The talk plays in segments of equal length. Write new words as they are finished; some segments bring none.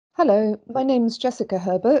Hello, my name's Jessica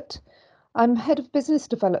Herbert. I'm Head of Business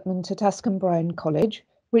Development at Askham Bryan College,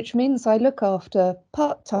 which means I look after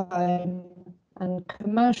part-time and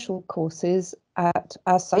commercial courses at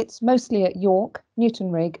our sites, mostly at York,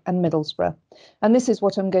 Newtonrigg and Middlesbrough. And this is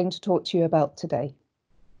what I'm going to talk to you about today.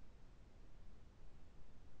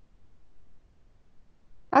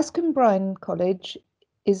 Askham Bryan College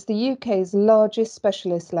is the UK's largest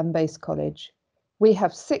specialist land-based college. We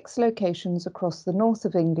have 6 locations across the north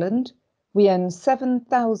of England. We own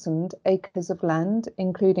 7,000 acres of land,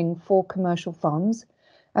 including 4 commercial farms,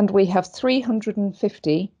 and we have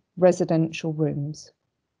 350 residential rooms.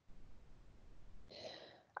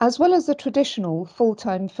 As well as the traditional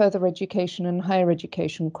full-time further education and higher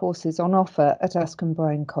education courses on offer at Askham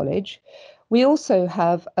Bryan College, we also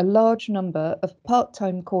have a large number of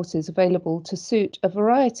part-time courses available to suit a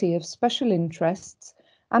variety of special interests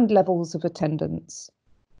and levels of attendance.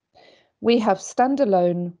 We have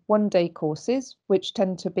standalone one-day courses, which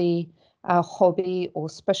tend to be our hobby or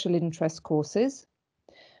special interest courses.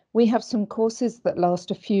 We have some courses that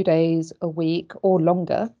last a few days, a week or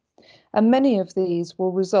longer, and many of these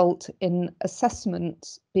will result in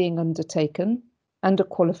assessments being undertaken and a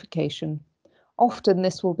qualification. Often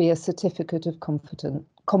this will be a certificate of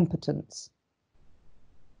competence.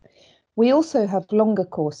 We also have longer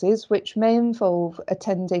courses which may involve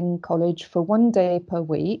attending college for one day per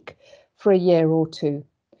week for a year or 2.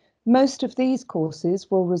 Most of these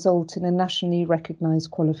courses will result in a nationally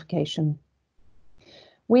recognised qualification.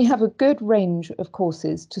 We have a good range of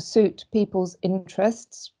courses to suit people's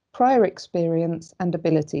interests, prior experience and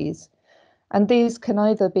abilities, and these can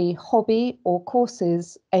either be hobby or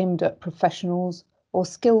courses aimed at professionals or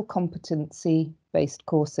skill competency based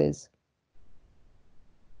courses.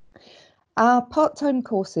 Our part-time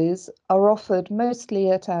courses are offered mostly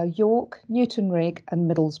at our York, Newtonrigg and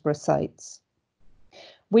Middlesbrough sites.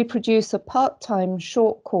 We produce a part-time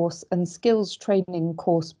short course and skills training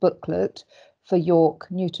course booklet for York,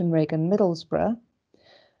 Newtonrigg and Middlesbrough,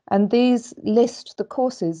 and these list the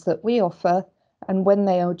courses that we offer and when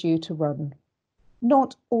they are due to run.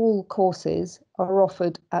 Not all courses are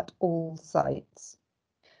offered at all sites.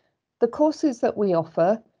 The courses that we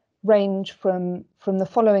offer range from the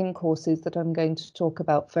following courses that I'm going to talk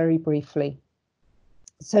about very briefly.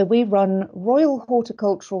 So we run Royal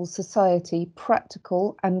Horticultural Society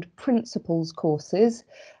practical and principles courses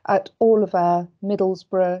at all of our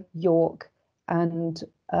Middlesbrough, York and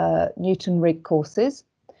Newtonrigg courses.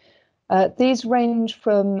 These range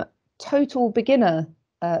from total beginner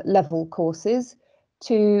level courses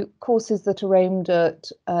to courses that are aimed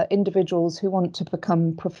at individuals who want to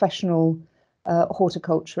become professional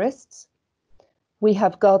horticulturists. We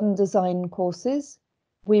have garden design courses.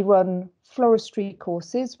 We run floristry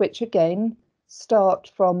courses, which again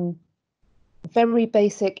start from very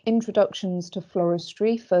basic introductions to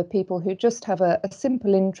floristry for people who just have a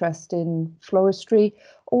simple interest in floristry,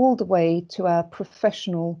 all the way to our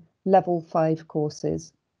professional level 5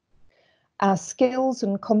 courses. Our skills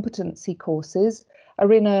and competency courses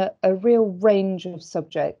are in a real range of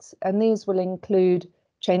subjects, and these will include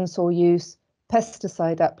chainsaw use,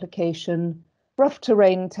 pesticide application, rough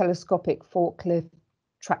terrain telescopic forklift,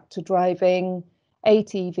 tractor driving,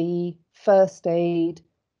 ATV, first aid,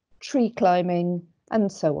 tree climbing, and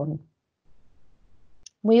so on.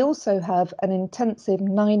 We also have an intensive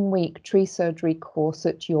 9-week tree surgery course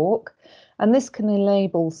at York, and this can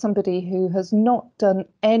enable somebody who has not done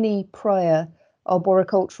any prior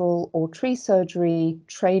arboricultural or tree surgery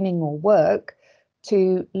training or work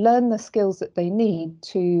to learn the skills that they need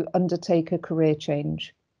to undertake a career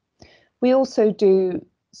change. We also do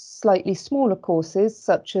slightly smaller courses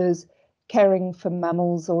such as caring for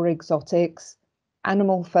mammals or exotics,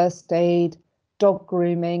 animal first aid, dog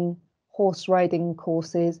grooming, horse riding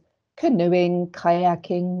courses, canoeing,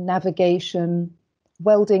 kayaking, navigation,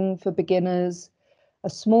 welding for beginners, a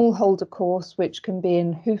smallholder course which can be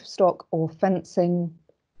in hoofstock or fencing,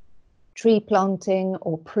 tree planting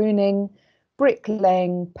or pruning,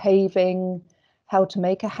 bricklaying, paving, how to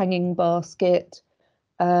make a hanging basket,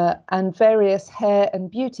 and various hair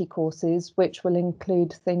and beauty courses which will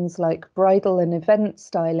include things like bridal and event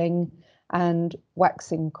styling and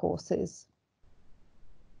waxing courses.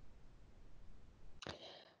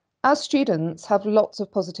 Our students have lots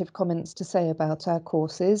of positive comments to say about our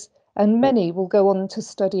courses, and many will go on to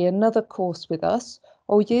study another course with us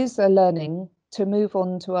or use their learning to move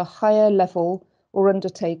on to a higher level or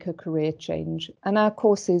undertake a career change. And our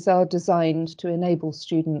courses are designed to enable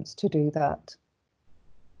students to do that.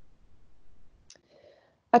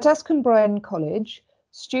 At Askham Bryan College,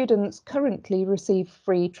 students currently receive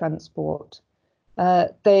free transport.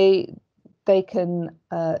 They they can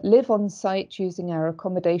live on site using our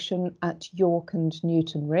accommodation at York and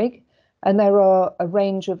Newtonrig, and there are a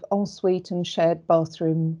range of ensuite and shared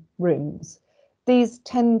bathroom rooms. These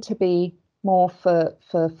tend to be more for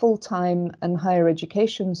full-time and higher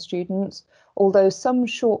education students, although some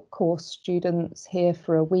short course students here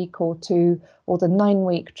for a week or two, or the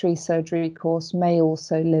 9-week tree surgery course, may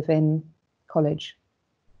also live in college.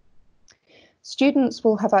 Students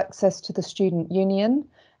will have access to the student union,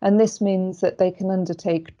 and this means that they can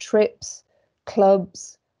undertake trips,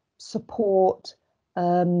 clubs, support,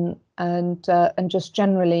 and just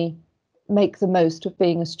generally make the most of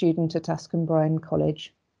being a student at Askham Bryan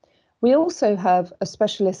College. We also have a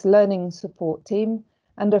specialist learning support team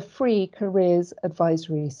and a free careers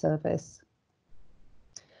advisory service.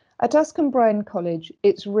 At Askham Bryan College,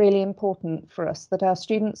 it's really important for us that our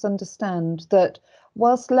students understand that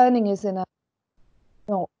whilst learning is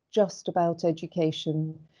not just about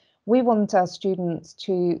education, we want our students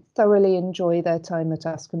to thoroughly enjoy their time at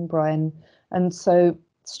Askham Bryan, and so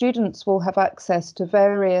students will have access to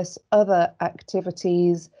various other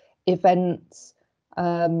activities, events,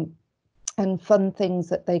 and fun things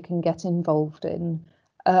that they can get involved in.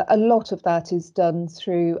 A lot of that is done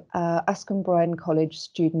through Askham Bryan College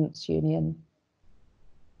Students' Union.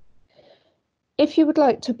 If you would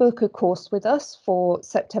like to book a course with us for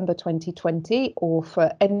September 2020 or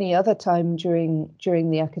for any other time during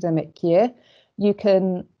the academic year, you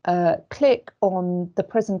can click on the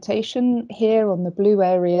presentation here on the blue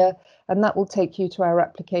area, and that will take you to our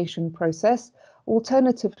application process.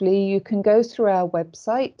 Alternatively, you can go through our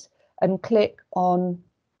website and click on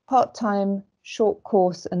part-time, short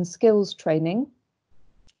course and skills training,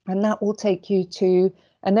 and that will take you to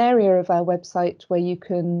an area of our website where you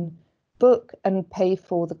can book and pay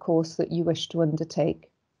for the course that you wish to undertake.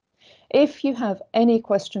 If you have any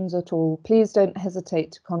questions at all, please don't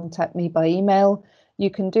hesitate to contact me by email.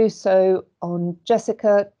 You can do so on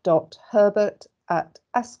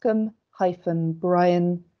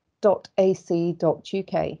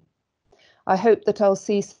jessica.herbert@askham-bryan.ac.uk. I hope that I'll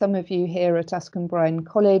see some of you here at Askham Bryan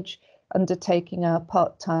College undertaking our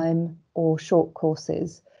part-time or short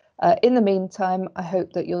courses. In the meantime, I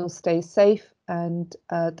hope that you'll stay safe and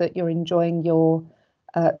that you're enjoying your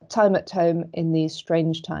time at home in these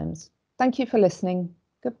strange times. Thank you for listening.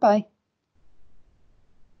 Goodbye.